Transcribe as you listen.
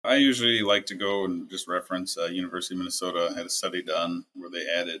I usually like to go and just reference University of Minnesota had a study done where they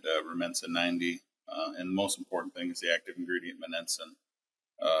added Rumensin 90, and the most important thing is the active ingredient Monensin,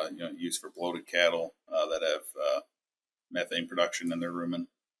 used for bloated cattle that have methane production in their rumen.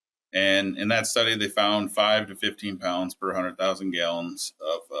 And in that study, they found 5 to 15 pounds per 100,000 gallons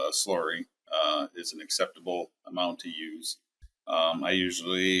of slurry is an acceptable amount to use. I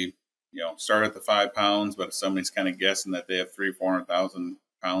usually, start at the 5 pounds, but if somebody's kind of guessing that they have 400,000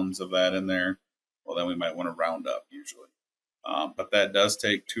 pounds of that in there, well, then we might want to round up usually. But that does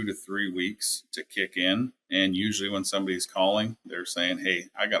take 2 to 3 weeks to kick in. And usually when somebody's calling, they're saying, hey,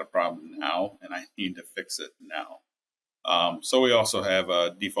 I got a problem now and I need to fix it now. So we also have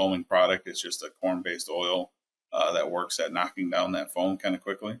a defoaming product. It's just a corn-based oil that works at knocking down that foam kind of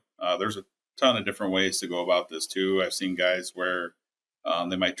quickly. There's a ton of different ways to go about this too. I've seen guys where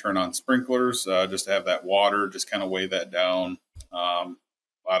they might turn on sprinklers just to have that water, just kind of weigh that down.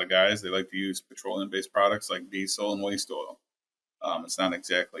 A lot of guys, they like to use petroleum-based products like diesel and waste oil. It's not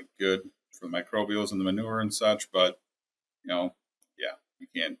exactly good for the microbials and the manure and such, but, you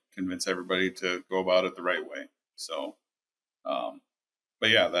can't convince everybody to go about it the right way. So, but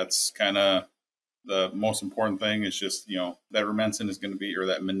yeah, that's kind of the most important thing is just, that Rumensin is going to be, or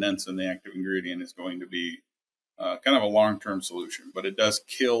that Monensin, the active ingredient, is going to be kind of a long-term solution, but it does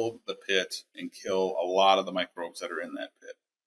kill the pit and kill a lot of the microbes that are in that pit.